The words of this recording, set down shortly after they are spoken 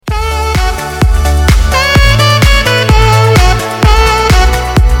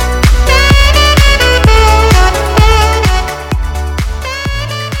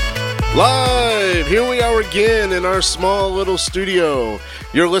our small little studio.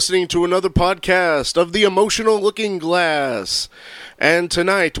 You're listening to another podcast of The Emotional Looking Glass. And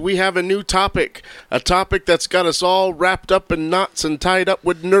tonight we have a new topic, a topic that's got us all wrapped up in knots and tied up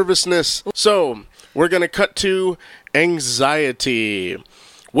with nervousness. So, we're going to cut to anxiety.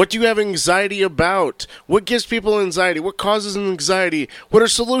 What do you have anxiety about? What gives people anxiety? What causes anxiety? What are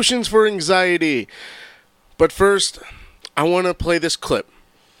solutions for anxiety? But first, I want to play this clip.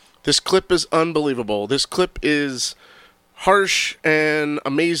 This clip is unbelievable. This clip is harsh and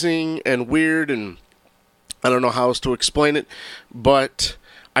amazing and weird, and I don't know how else to explain it, but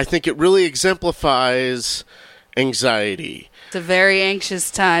I think it really exemplifies anxiety. It's a very anxious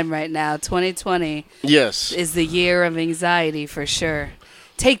time right now. 2020 is the year of anxiety for sure.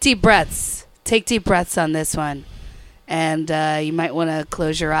 Take deep breaths. Take deep breaths on this one. And you might want to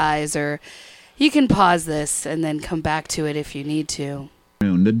close your eyes, or you can pause this and then come back to it if you need to.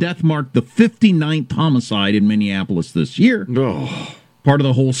 The death marked the 59th homicide in Minneapolis this year. Oh. Part of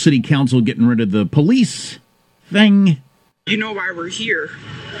the whole city council getting rid of the police thing. You know why we're here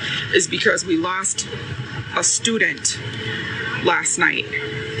is because we lost a student last night.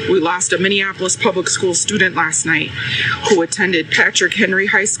 We lost a Minneapolis public school student last night who attended Patrick Henry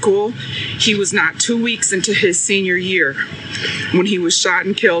High School. He was not 2 weeks into his senior year when he was shot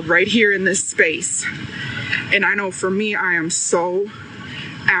and killed right here in this space. And I know for me, I am so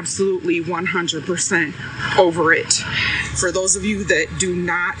absolutely 100% over it. For those of you that do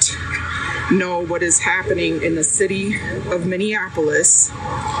not know what is happening in the city of Minneapolis,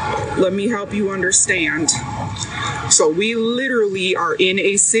 let me help you understand. So we literally are in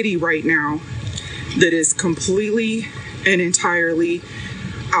a city right now that is completely and entirely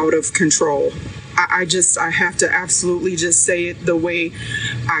out of control. I have to absolutely just say it the way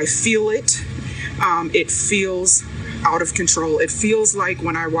I feel it. It feels out of control. It feels like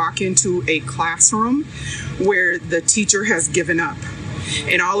when I walk into a classroom where the teacher has given up.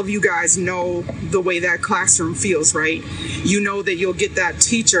 And all of you guys know the way that classroom feels, right? You know that you'll get that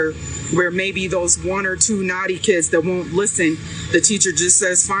teacher where maybe those one or two naughty kids that won't listen, the teacher just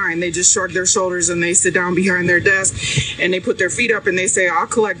says fine. They just shrug their shoulders and they sit down behind their desk and they put their feet up and they say, I'll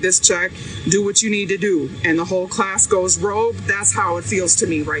collect this check, do what you need to do. And the whole class goes rogue. That's how it feels to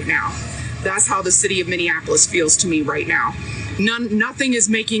me right now. That's how the city of Minneapolis feels to me right now. Nothing is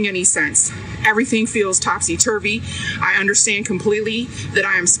making any sense. Everything feels topsy-turvy. I understand completely that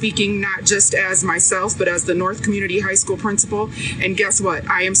I am speaking not just as myself, but as the North Community High School principal. And guess what?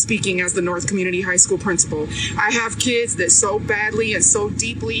 I am speaking as the North Community High School principal. I have kids that so badly and so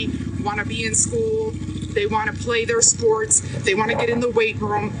deeply want to be in school. They want to play their sports. They want to get in the weight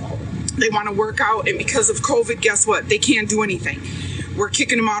room. They want to work out. And because of COVID, guess what? They can't do anything. We're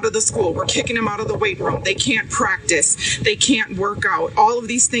kicking them out of the school. We're kicking them out of the weight room. They can't practice. They can't work out. All of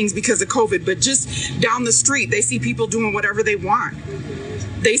these things because of COVID. But just down the street, they see people doing whatever they want.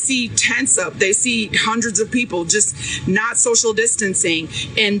 They see tents up. They see hundreds of people just not social distancing.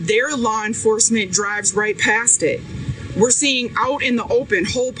 And their law enforcement drives right past it. We're seeing out in the open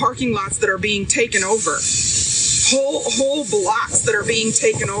whole parking lots that are being taken over. Whole blocks that are being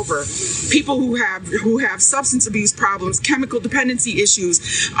taken over. People who have substance abuse problems, chemical dependency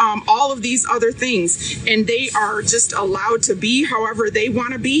issues, all of these other things, and they are just allowed to be however they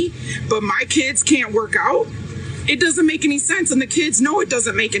want to be. But my kids can't work out. It doesn't make any sense, and the kids know it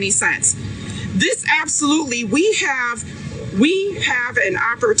doesn't make any sense. This absolutely, we have an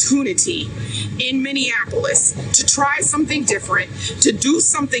opportunity in Minneapolis to try something different, to do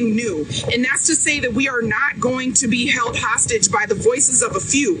something new. And that's to say that we are not going to be held hostage by the voices of a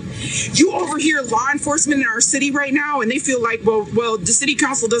few. You overhear law enforcement in our city right now, and they feel like, well, the city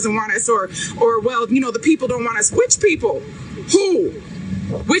council doesn't want us, or the people don't want us. Which people? Who?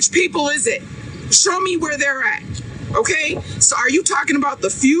 Which people is it? Show me where they're at. Okay? So are you talking about the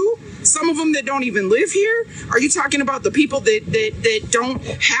few? Some of them that don't even live here? Are you talking about the people that don't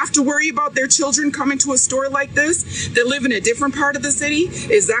have to worry about their children coming to a store like this, that live in a different part of the city?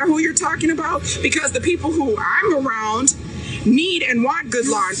 Is that who you're talking about? Because the people who I'm around need and want good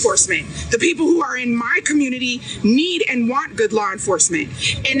law enforcement. The people who are in my community need and want good law enforcement,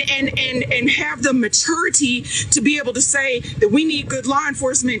 and have the maturity to be able to say that we need good law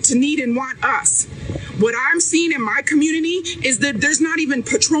enforcement to need and want us. What I'm seeing in my community is that there's not even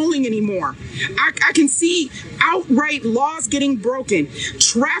patrolling anymore. I can see outright laws getting broken,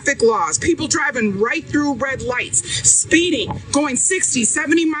 traffic laws, people driving right through red lights, speeding, going 60,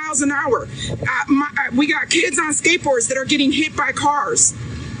 70 miles an hour. We got kids on skateboards that are getting hit by cars,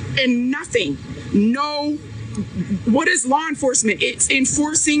 and nothing. No. What is law enforcement? It's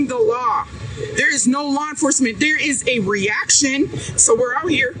enforcing the law. There is no law enforcement. There is a reaction. So we're out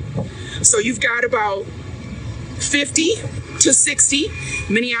here. So you've got about 50 to 60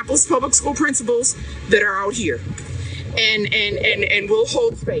 Minneapolis public school principals that are out here. And we'll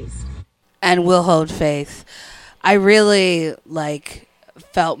hold faith. And we'll hold faith. I really,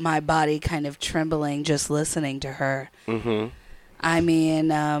 felt my body kind of trembling just listening to her. Mm-hmm. I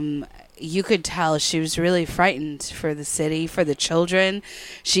mean, you could tell she was really frightened for the city, for the children.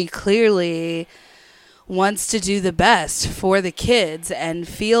 She clearly wants to do the best for the kids and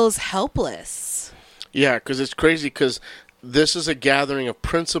feels helpless. Yeah, because it's crazy because this is a gathering of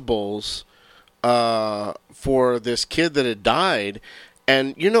principals for this kid that had died.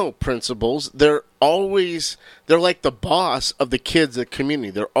 And principals, they're like the boss of the kids at community.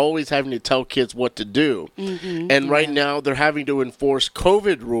 They're always having to tell kids what to do. Mm-hmm, and right now they're having to enforce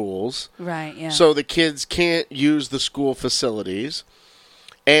COVID rules. Right, yeah. So the kids can't use the school facilities.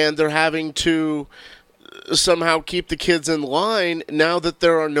 And they're having to somehow keep the kids in line now that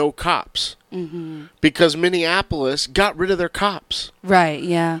there are no cops. Mm-hmm. Because Minneapolis got rid of their cops. Right,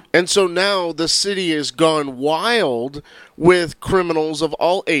 yeah. And so now the city has gone wild with criminals of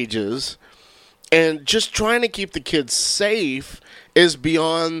all ages, and just trying to keep the kids safe is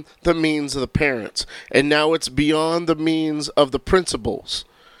beyond the means of the parents. And now it's beyond the means of the principals.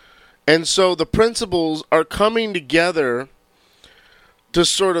 And so the principals are coming together to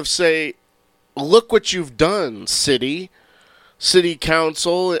sort of say, look what you've done, city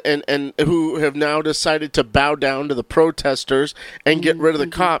council, and who have now decided to bow down to the protesters and get rid of the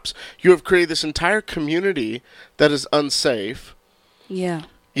cops. You have created this entire community that is unsafe. Yeah.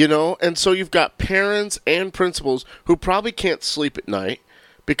 And so you've got parents and principals who probably can't sleep at night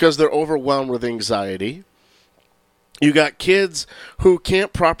because they're overwhelmed with anxiety. You got kids who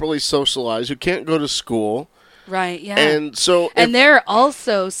can't properly socialize, who can't go to school. Right, yeah. And so they're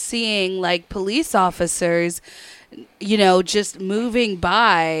also seeing police officers just moving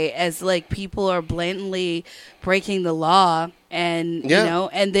by as people are blatantly breaking the law, and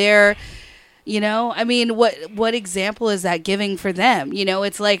and they're I mean, what example is that giving for them?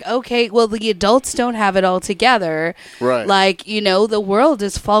 It's okay, well, the adults don't have it all together, right? The world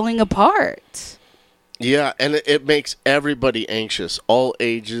is falling apart. Yeah, and it makes everybody anxious, all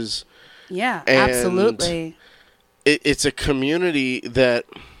ages. Yeah, absolutely. It's a community that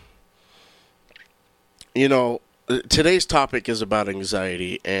today's topic is about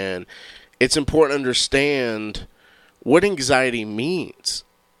anxiety, and it's important to understand what anxiety means.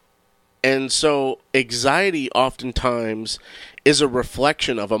 And so anxiety oftentimes is a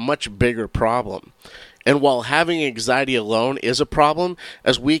reflection of a much bigger problem. And while having anxiety alone is a problem,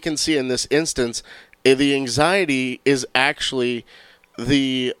 as we can see in this instance, the anxiety is actually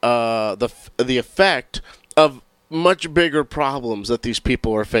the effect of much bigger problems that these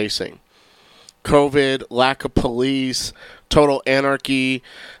people are facing. COVID, lack of police, total anarchy.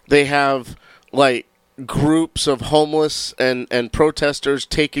 They have groups of homeless and protesters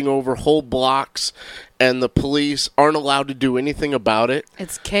taking over whole blocks, and the police aren't allowed to do anything about it.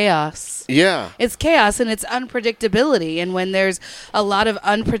 It's chaos. Yeah. It's chaos, and it's unpredictability. And when there's a lot of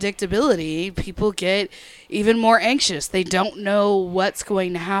unpredictability, people get even more anxious. They don't know what's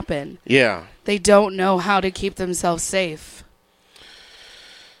going to happen. Yeah. They don't know how to keep themselves safe.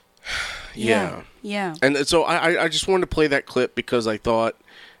 Yeah. Yeah. And so I just wanted to play that clip because I thought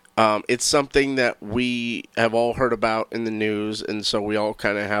it's something that we have all heard about in the news, and so we all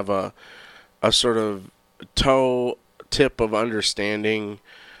kind of have a sort of toe tip of understanding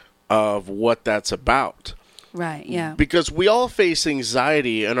of what that's about. Right, yeah. Because we all face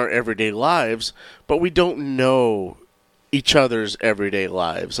anxiety in our everyday lives, but we don't know each other's everyday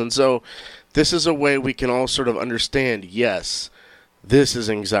lives. And so this is a way we can all sort of understand, yes, this is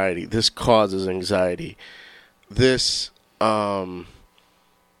anxiety. This causes anxiety. This is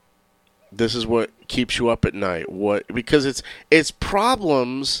what keeps you up at night. Because it's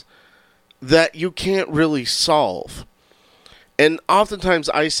problems that you can't really solve. And oftentimes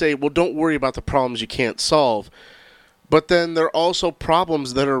I say, well, don't worry about the problems you can't solve. But then there are also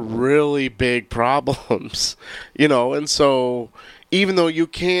problems that are really big problems, and so even though you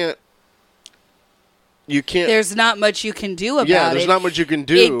can't. There's not much you can do about it. Yeah, there's not much you can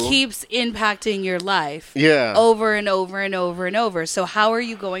do. It keeps impacting your life. Yeah. Over and over and over and over. So how are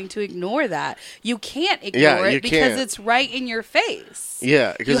you going to ignore that? You can't ignore it because it's right in your face.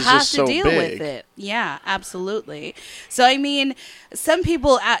 Yeah, because it's just so big. You have to deal with it. Yeah, absolutely. So, I mean, some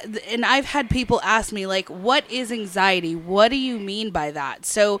people, and I've had people ask me, what is anxiety? What do you mean by that?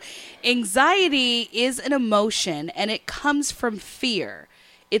 So, anxiety is an emotion, and it comes from fear.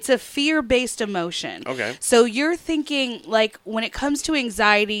 It's a fear-based emotion. Okay. So you're thinking, when it comes to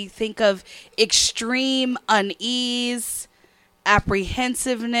anxiety, think of extreme unease,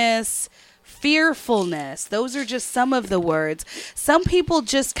 apprehensiveness, fearfulness. Those are just some of the words. Some people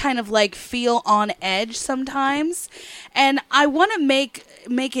just kind of like feel on edge sometimes. And I want to make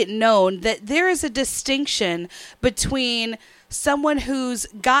it known that there is a distinction between someone who's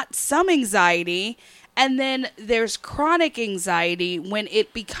got some anxiety and then there's chronic anxiety when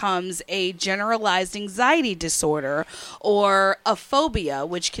it becomes a generalized anxiety disorder or a phobia,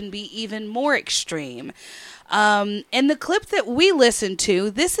 which can be even more extreme. In the clip that we listened to,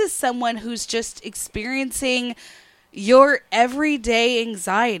 this is someone who's just experiencing your everyday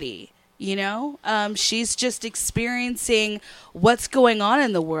anxiety. You know, she's just experiencing what's going on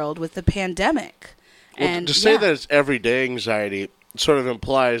in the world with the pandemic. Well, and to say that it's everyday anxiety sort of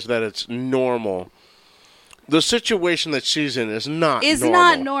implies that it's normal. The situation that she's in is not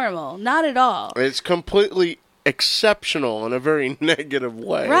normal. Not at all. It's completely exceptional in a very negative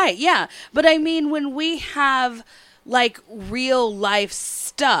way. Right, yeah. But I mean, when we have, like, real life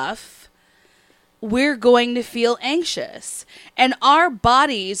stuff, we're going to feel anxious. And our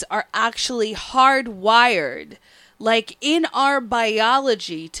bodies are actually hardwired, like in our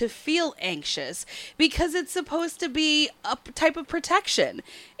biology, to feel anxious because it's supposed to be a type of protection.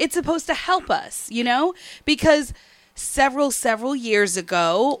 It's supposed to help us, you know, because several years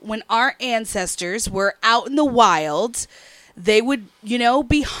ago, when our ancestors were out in the wild, they would, you know,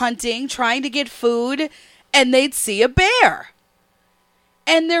 be hunting, trying to get food, and they'd see a bear.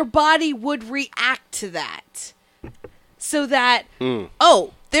 And their body would react to that. So that,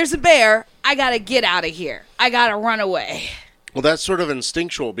 oh, there's a bear, I gotta get out of here. I gotta run away. Well, that's sort of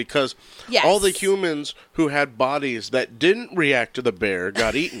instinctual because all the humans who had bodies that didn't react to the bear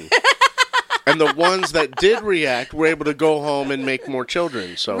got eaten. And the ones that did react were able to go home and make more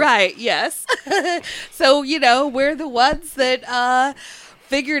children. So right, yes. So, you know, we're the ones that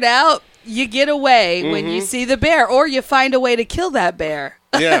figured out you get away when you see the bear, or you find a way to kill that bear.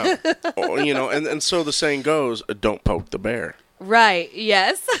 Yeah. You know, and so the saying goes, don't poke the bear. Right,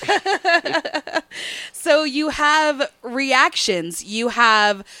 yes. So you have reactions. You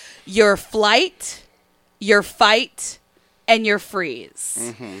have your flight, your fight, and your freeze.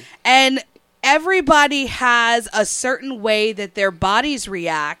 Mm-hmm. And everybody has a certain way that their bodies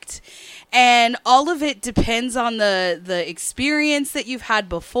react. And all of it depends on the experience that you've had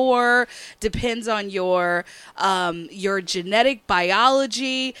before, depends on your genetic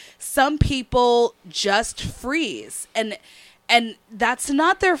biology. Some people just freeze. And that's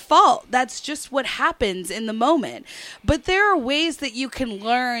not their fault. That's just what happens in the moment. But there are ways that you can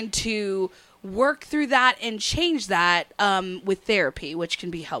learn to work through that and change that with therapy, which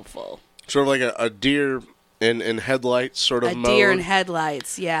can be helpful. Sort of like a deer in headlights sort of mode. A deer in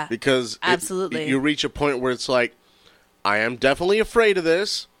headlights, yeah. Because absolutely, you reach a point where it's like, I am definitely afraid of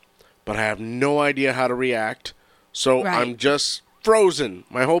this, but I have no idea how to react. So I'm just frozen.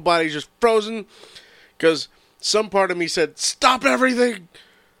 My whole body's just frozen because some part of me said, stop everything.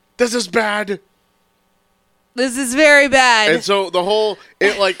 This is bad. This is very bad. And so the whole,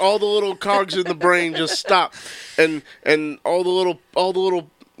 all the little cogs in the brain just stop. And all the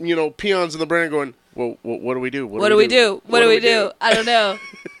little, you know, peons in the brain going, well, what do we do? What do we do? What do we do? I don't know.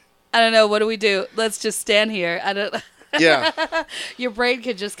 I don't know. What do we do? Let's just stand here. I don't. Yeah. Your brain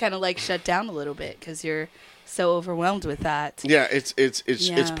could just kind of like shut down a little bit because you're so overwhelmed with that. Yeah,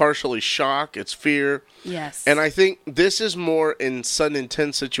 it's partially shock, it's fear. Yes. And I think this is more in sudden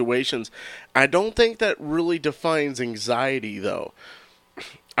intense situations. I don't think that really defines anxiety though.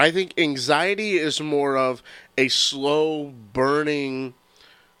 I think anxiety is more of a slow burning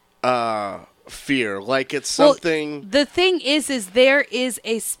fear. Like it's something. Well, the thing is there is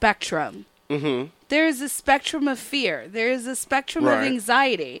a spectrum. Mm-hmm. There is a spectrum of fear. There is a spectrum of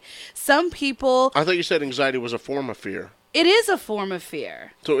anxiety. Some people... I thought you said anxiety was a form of fear. It is a form of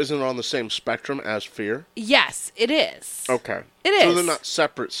fear. So isn't it on the same spectrum as fear? Yes, it is. Okay. It is. So they're not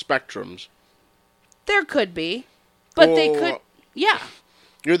separate spectrums. There could be. But they could... Yeah.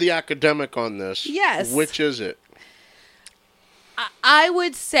 You're the academic on this. Yes. Which is it? I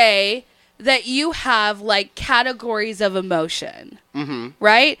would say that you have like categories of emotion,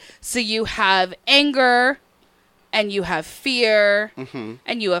 right? So you have anger, and you have fear,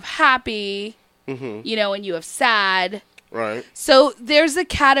 and you have happy, you know, and you have sad. Right. So there's a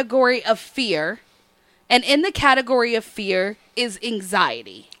category of fear, and in the category of fear is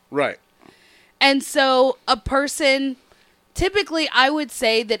anxiety. Right. And so a person, typically I would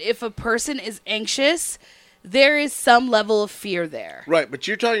say that if a person is anxious, there is some level of fear there. Right, but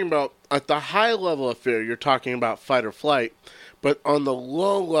you're talking about, at the high level of fear, you're talking about fight or flight, but on the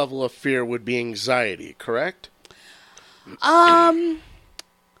low level of fear would be anxiety, correct? I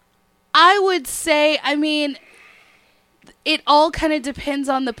would say, I mean, it all kind of depends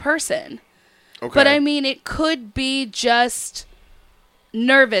on the person. Okay. But I mean, it could be just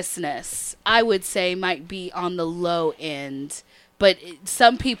nervousness, I would say, might be on the low end. But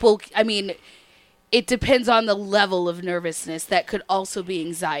some people, I mean, it depends on the level of nervousness. That could also be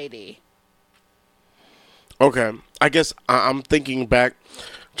anxiety. Okay. I guess I'm thinking back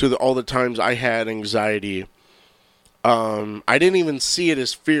to all the times I had anxiety. I didn't even see it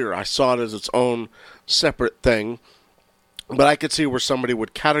as fear. I saw it as its own separate thing. But I could see where somebody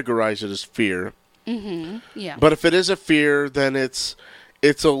would categorize it as fear. Mm-hmm. Yeah. But if it is a fear, then it's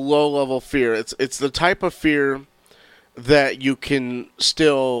a low-level fear. It's the type of fear that you can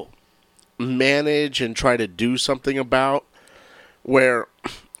still manage and try to do something about, where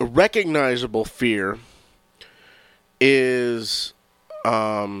recognizable fear is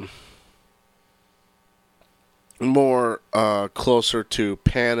more closer to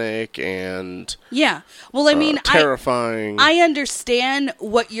panic and well, I mean, terrifying. I understand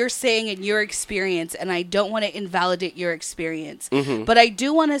what you're saying in your experience, and I don't want to invalidate your experience. Mm-hmm. But I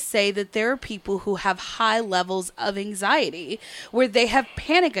do want to say that there are people who have high levels of anxiety, where they have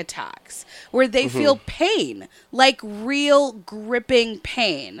panic attacks, where they feel pain, like real gripping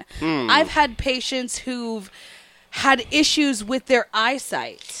pain. I've had patients who've had issues with their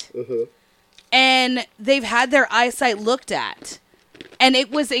eyesight. And they've had their eyesight looked at. And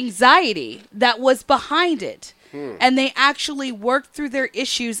it was anxiety that was behind it. And they actually worked through their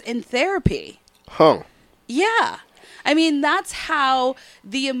issues in therapy. Huh. Yeah. I mean, that's how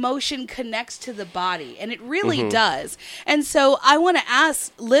the emotion connects to the body. And it really does. And so I want to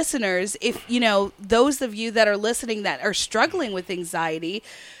ask listeners, if, you know, those of you that are listening that are struggling with anxiety,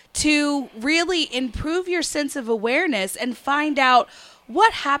 to really improve your sense of awareness and find out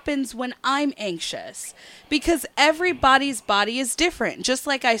what happens when I'm anxious, because everybody's body is different. Just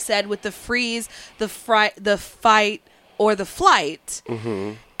like I said with the freeze, the fight, or the flight,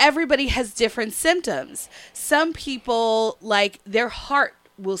 everybody has different symptoms. Some people, like, their heart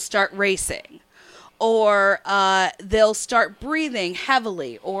will start racing, or they'll start breathing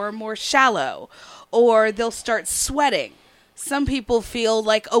heavily or more shallow, or they'll start sweating. Some people feel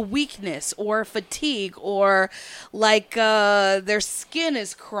like a weakness or fatigue, or like their skin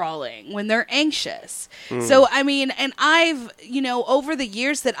is crawling when they're anxious. So, I mean, and I've, you know, over the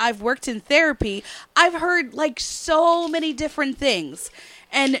years that I've worked in therapy, I've heard like so many different things,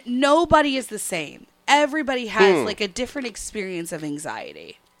 and nobody is the same. Everybody has like a different experience of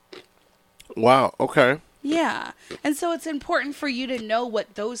anxiety. Wow. Okay. Yeah. And so it's important for you to know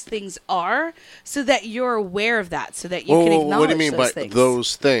what those things are, so that you're aware of that, so that you can acknowledge those things. What do you mean by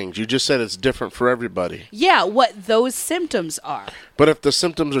those things? You just said it's different for everybody. Yeah, what those symptoms are. But if the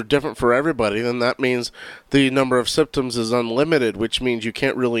symptoms are different for everybody, then that means the number of symptoms is unlimited, which means you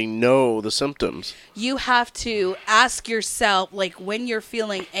can't really know the symptoms. You have to ask yourself, like, when you're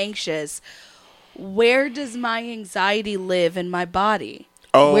feeling anxious, where does my anxiety live in my body?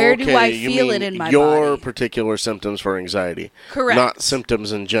 Oh, where do I feel it in my body? Your particular symptoms for anxiety. Correct. Not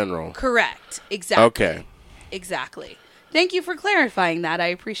symptoms in general. Correct. Exactly. Okay. Exactly. Thank you for clarifying that. I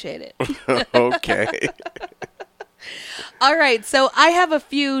appreciate it. Okay. All right. So I have a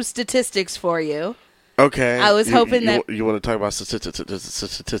few statistics for you. Okay. I was hoping that... You want to talk about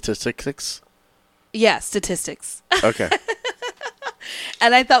statistics? Yeah, statistics. Okay.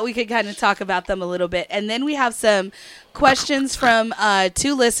 And I thought we could kind of talk about them a little bit. And then we have some questions from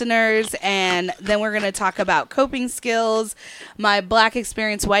 2 listeners. And then we're going to talk about coping skills, my Black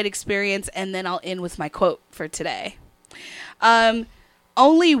experience, white experience. And then I'll end with my quote for today.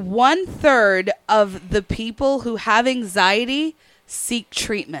 Only 1/3 of the people who have anxiety seek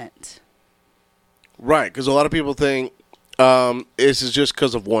treatment. Right. Because a lot of people think this is just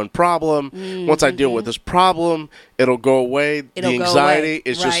because of one problem. Once I deal with this problem, it'll go away. The anxiety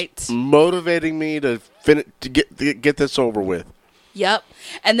is just motivating me to get this over with. Yep.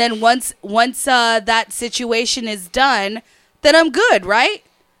 And then once that situation is done, then I'm good, right?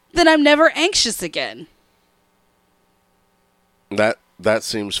 Then I'm never anxious again. That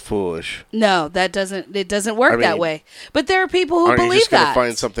seems foolish. No, it doesn't work that way. But there are people who believe that. Are you just going to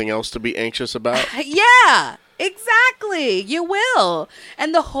find something else to be anxious about? Yeah. Exactly. You will.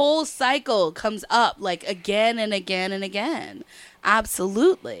 And the whole cycle comes up like again and again and again.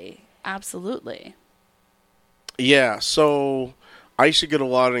 Absolutely. Absolutely. Yeah. So I used to get a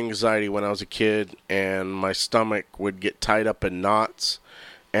lot of anxiety when I was a kid, and my stomach would get tied up in knots,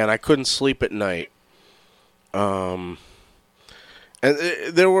 and I couldn't sleep at night. And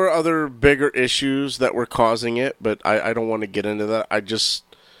there were other bigger issues that were causing it, but I don't want to get into that. I just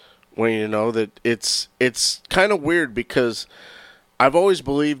want you to know that it's kind of weird, because I've always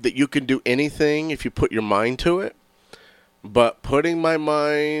believed that you can do anything if you put your mind to it. But putting my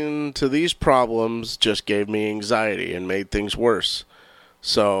mind to these problems just gave me anxiety and made things worse.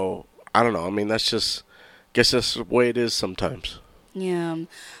 So, I don't know. I mean, guess that's the way it is sometimes. Yeah.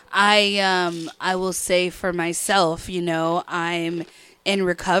 I will say for myself, I'm in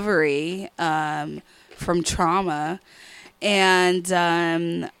recovery from trauma.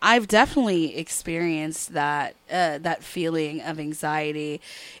 And I've definitely experienced that feeling of anxiety.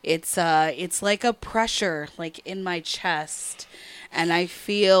 It's like a pressure, like in my chest, and I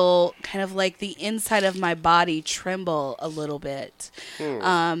feel kind of like the inside of my body tremble a little bit.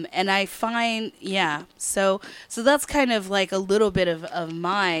 And I find, so that's kind of like a little bit of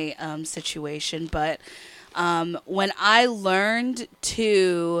my situation. But when I learned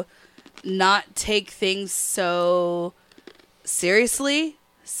to not take things so seriously,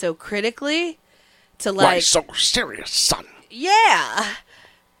 so critically, to like... Why so serious, son? Yeah.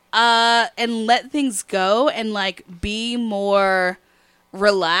 And let things go and like be more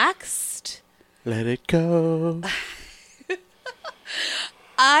relaxed. Let it go.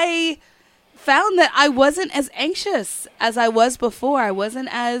 I found that I wasn't as anxious as I was before. I wasn't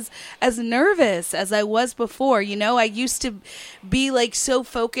as nervous as I was before. I used to be like so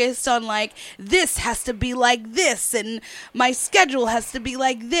focused on like, this has to be like this, and my schedule has to be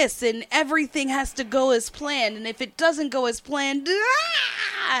like this, and everything has to go as planned. And if it doesn't go as planned,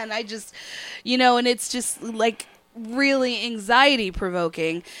 and I just, and it's just like really anxiety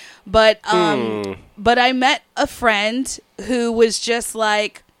provoking. But I met a friend who was just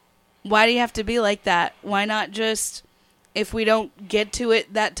like, why do you have to be like that? Why not just, if we don't get to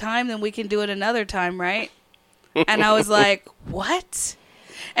it that time, then we can do it another time, right? And I was like, what?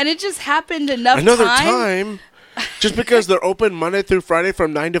 And it just happened another time? Just because they're open Monday through Friday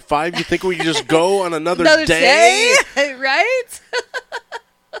from 9 to 5, you think we can just go on another day? Right?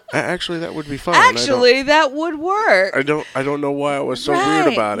 Actually, that would be fun. Actually, that would work. I don't know why I was so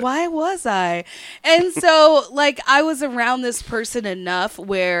weird about it. Why was I? And so, like, I was around this person enough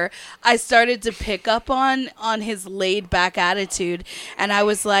where I started to pick up on his laid back attitude, and I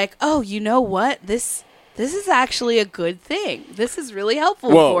was like, oh, you know what? This is actually a good thing. This is really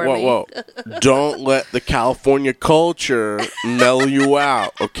helpful for me. Whoa. Don't let the California culture mellow you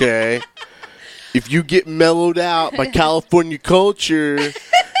out, okay? If you get mellowed out by California culture,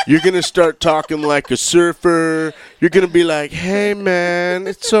 you're going to start talking like a surfer. You're going to be like, hey, man,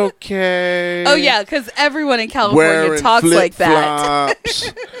 it's okay. Oh, yeah, because everyone in California talks like that.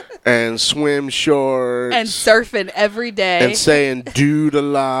 And swim shorts. And surfing every day. And saying dude a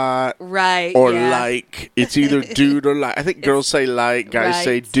lot. Right. Or like. It's either dude or like. I think girls say like, guys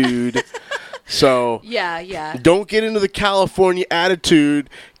say dude. So, yeah. Don't get into the California attitude.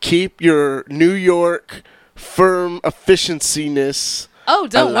 Keep your New York firm efficiency-ness. Oh,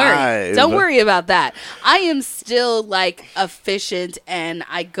 don't alive. worry. Don't worry about that. I am still like efficient, and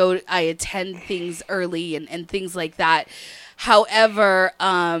I attend things early and things like that. However,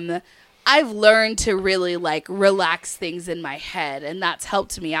 I've learned to really like relax things in my head, and that's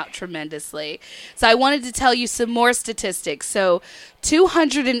helped me out tremendously. So I wanted to tell you some more statistics. So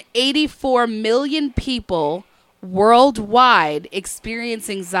 284 million people worldwide experience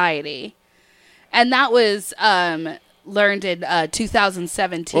anxiety, and that was learned in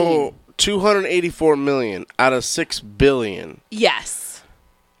 2017. Oh, 284 million out of 6 billion. Yes.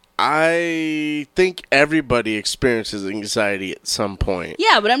 I think everybody experiences anxiety at some point.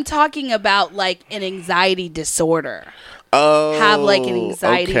 Yeah, but I'm talking about like an anxiety disorder. Oh, have like an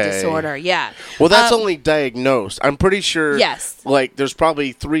anxiety disorder. Yeah. Well, that's only diagnosed. I'm pretty sure. Yes. Like, there's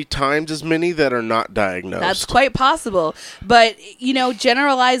probably 3 times as many that are not diagnosed. That's quite possible. But,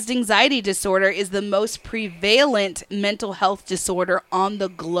 generalized anxiety disorder is the most prevalent mental health disorder on the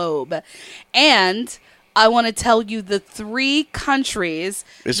globe. And I want to tell you the 3 countries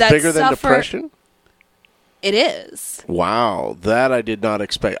it's that bigger than depression? It is. Wow, that I did not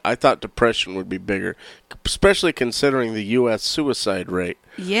expect. I thought depression would be bigger, especially considering the U.S. suicide rate.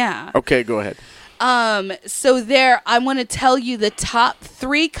 Yeah. Okay, go ahead. So I want to tell you the top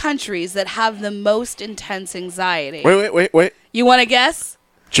 3 countries that have the most intense anxiety. Wait. You want to guess?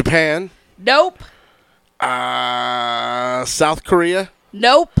 Japan. Nope. South Korea.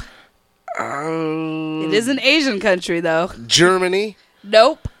 Nope. It is an Asian country, though. Germany.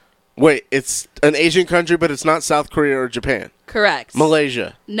 Nope. Wait, it's an Asian country, but it's not South Korea or Japan. Correct.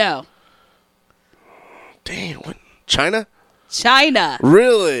 Malaysia. No. Damn, what? China? China.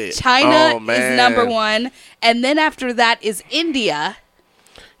 Really? China is number 1, and then after that is India.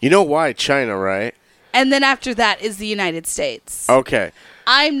 You know why China, right? And then after that is the United States. Okay.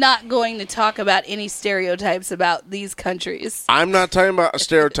 I'm not going to talk about any stereotypes about these countries. I'm not talking about a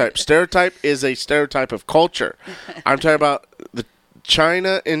stereotype. Stereotype is a stereotype of culture. I'm talking about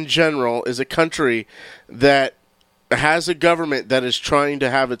China in general is a country that has a government that is trying to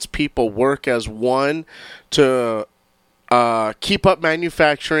have its people work as one to keep up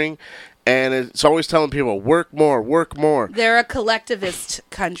manufacturing, and it's always telling people work more, work more. They're a collectivist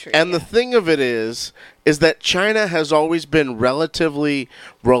country. And the thing of it is that China has always been relatively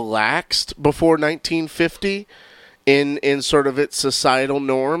relaxed before 1950 in sort of its societal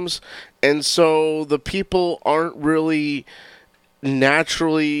norms, and so the people aren't really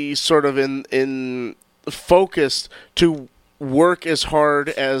naturally sort of in focused to work as hard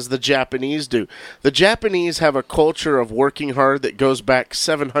as the Japanese do. The Japanese have a culture of working hard that goes back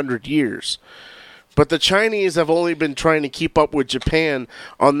 700 years. But the Chinese have only been trying to keep up with Japan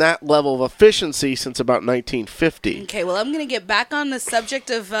on that level of efficiency since about 1950. Okay, well, I'm going to get back on the subject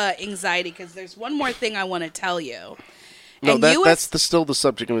of anxiety because there's one more thing I want to tell you. No, that's still the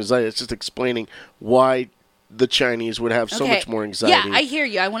subject of anxiety. It's just explaining why the Chinese would have so much more anxiety. Yeah, I hear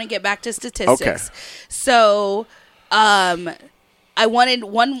you. I want to get back to statistics. Okay. So, I wanted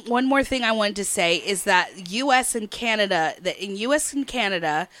one more thing I wanted to say is that in U.S. and Canada,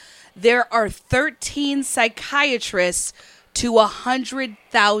 there are 13 psychiatrists to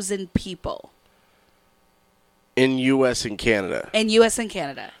 100,000 people. In U.S. and Canada. In U.S. and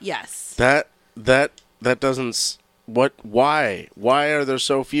Canada, yes. That doesn't. What? Why? Why are there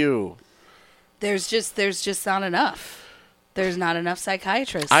so few? There's just not enough. There's not enough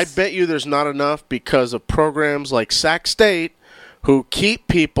psychiatrists. I bet you there's not enough because of programs like Sac State, who keep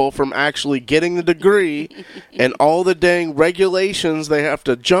people from actually getting the degree and all the dang regulations they have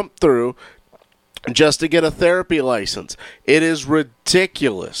to jump through just to get a therapy license. It is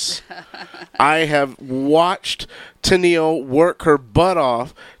ridiculous. I have watched Tennille work her butt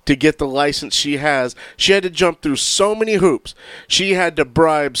off to get the license she has. She had to jump through so many hoops. She had to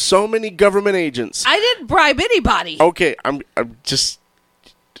bribe so many government agents. I didn't bribe anybody. Okay, I'm just...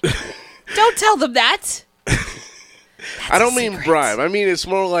 Don't tell them that. I don't mean bribe. I mean, it's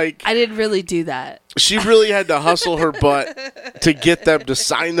more like... I didn't really do that. She really had to hustle her butt to get them to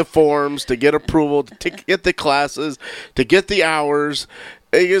sign the forms, to get approval, to get the classes, to get the hours.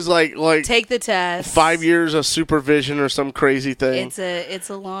 It is like take the test. 5 years of supervision or some crazy thing. It's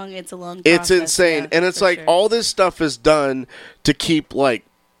a long process. It's insane. And it's like all this stuff is done to keep like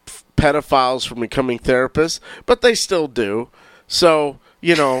pedophiles from becoming therapists, but they still do. So,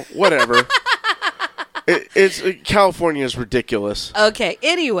 whatever. California is ridiculous. Okay.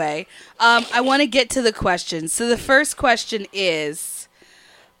 Anyway, I want to get to the questions. So the first question is,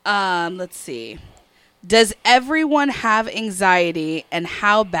 let's see. Does everyone have anxiety, and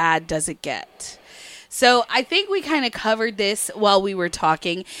how bad does it get? So I think we kind of covered this while we were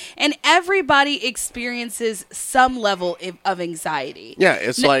talking, and everybody experiences some level of anxiety. Yeah,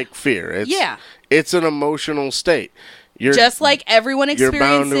 it's like fear. It's an emotional state. Just like everyone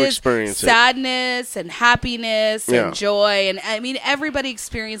experiences sadness and happiness and joy. And I mean, everybody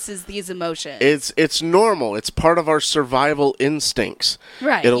experiences these emotions. It's normal. It's part of our survival instincts.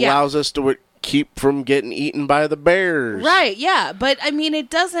 Right. It allows us to keep from getting eaten by the bears. Right, yeah. But I mean, it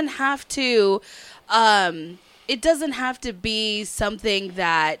doesn't have to be something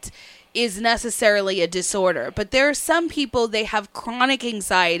that is necessarily a disorder. But there are some people, they have chronic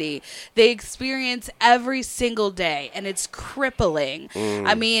anxiety. They experience every single day, and it's crippling.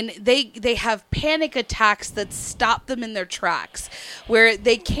 I mean, they have panic attacks that stop them in their tracks, where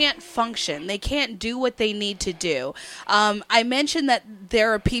they can't function. They can't do what they need to do. I mentioned that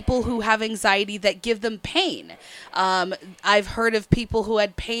there are people who have anxiety that give them pain. I've heard of people who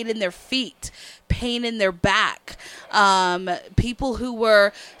had pain in their feet, pain in their back, people who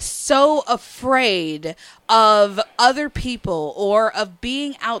were so afraid of other people or of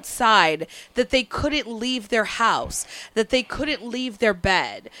being outside that they couldn't leave their house, that they couldn't leave their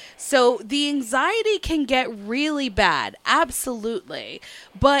bed. So the anxiety can get really bad, absolutely.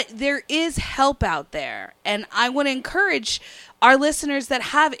 But there is help out there, and I want to encourage our listeners that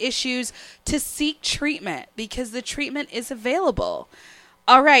have issues to seek treatment because the treatment is available.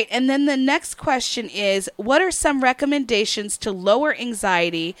 All right, and then the next question is, what are some recommendations to lower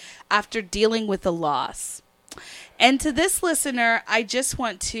anxiety after dealing with a loss? And to this listener, I just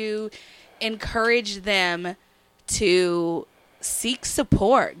want to encourage them to seek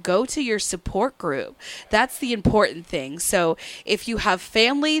support. Go to your support group. That's the important thing. So if you have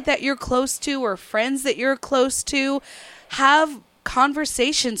family that you're close to or friends that you're close to, have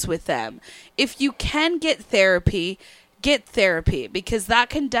conversations with them. If you can get therapy, because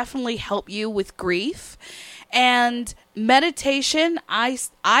that can definitely help you with grief. And meditation,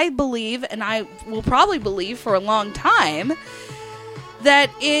 I believe, and I will probably believe for a long time, that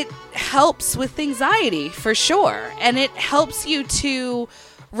it helps with anxiety for sure. And it helps you to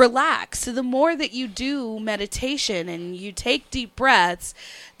relax. So the more that you do meditation and you take deep breaths,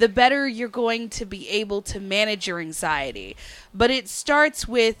 the better you're going to be able to manage your anxiety. But it starts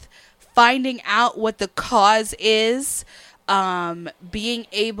with finding out what the cause is, being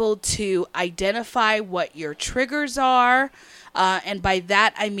able to identify what your triggers are. And by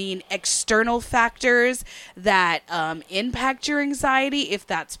that, I mean external factors that impact your anxiety, if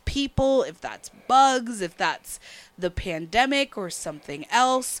that's people, if that's bugs, if that's the pandemic or something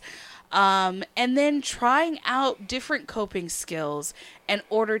else. And then trying out different coping skills in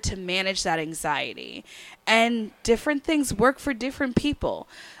order to manage that anxiety. And different things work for different people.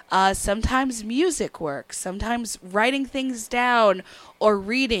 Sometimes music works, sometimes writing things down or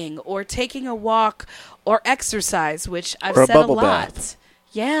reading or taking a walk or exercise, which I've said a lot. Bath.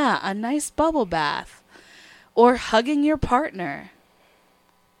 Yeah, a nice bubble bath. Or hugging your partner.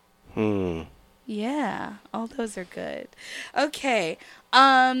 Yeah, all those are good. Okay,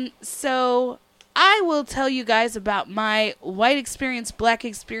 so I will tell you guys about my white experience, black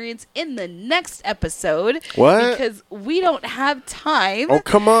experience in the next episode. What? Because we don't have time. Oh,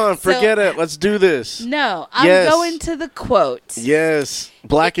 come on. Forget it. Let's do this. No, I'm going to the quote. Yes.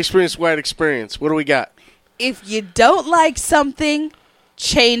 Black experience, white experience. What do we got? If you don't like something,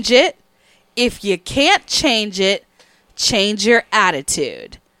 change it. If you can't change it, change your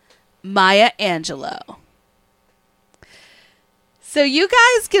attitude. Maya Angelou. So you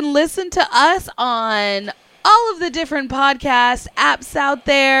guys can listen to us on all of the different podcast apps out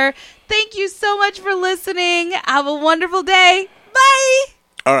there. Thank you so much for listening. Have a wonderful day. Bye.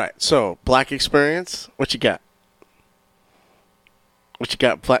 All right. So, black experience. What you got? What you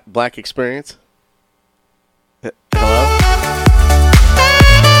got? Black experience?